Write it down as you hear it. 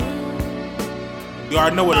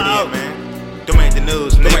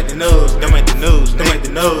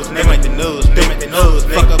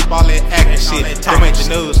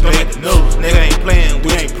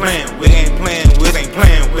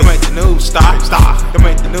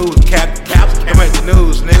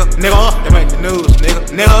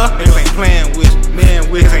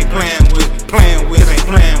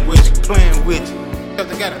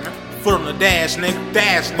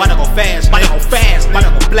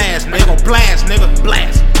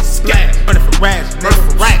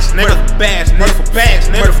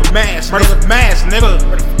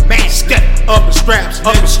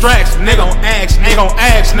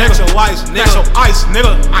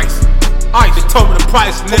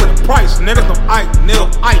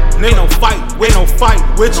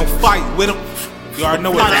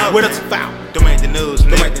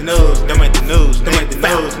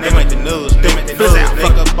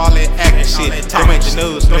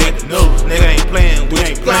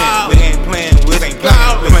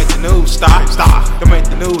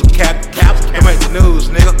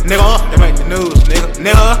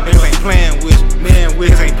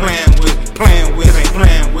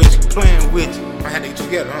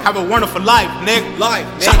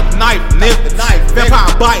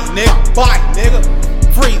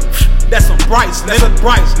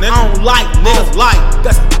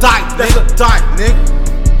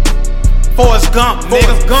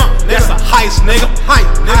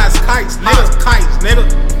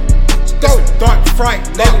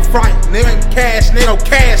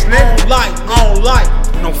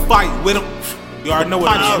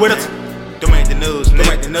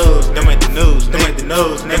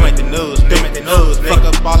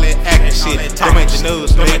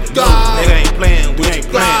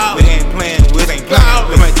We ain't playing with, ain't playing.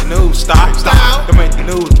 They make the news, stop. They make the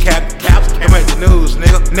news, cap. They make the news,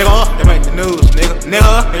 nigga. They make the news, nigga.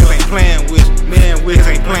 Niggas ain't playing with, niggas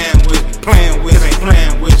ain't playing with, ain't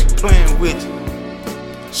playing with you.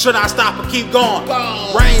 Should I stop or keep going?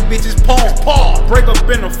 Rain bitches porn. Break up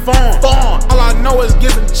in the farm. All I know is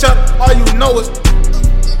giving chuck. All you know is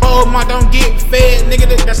my don't get fed, nigga.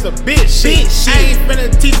 That's a bitch shit. I ain't finna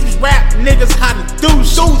teach these rap niggas how to do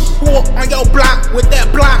shit. Pull on your block with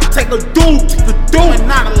that block. Take a dude. And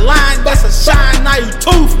not a line, that's a shine. Now you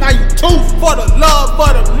tooth. For the love,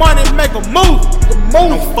 for the money, make a move.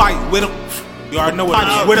 Don't fight with them. You already know what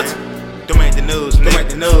it is with us. Them ain't the news, them ain't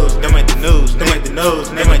the news, them ain't the news, them ain't the news,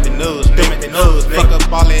 them ain't the news, them ain't the news. Fuck up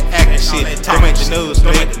all that acting shit. Them ain't the news,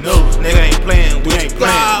 them ain't the news. Nigga ain't playing, we ain't playing.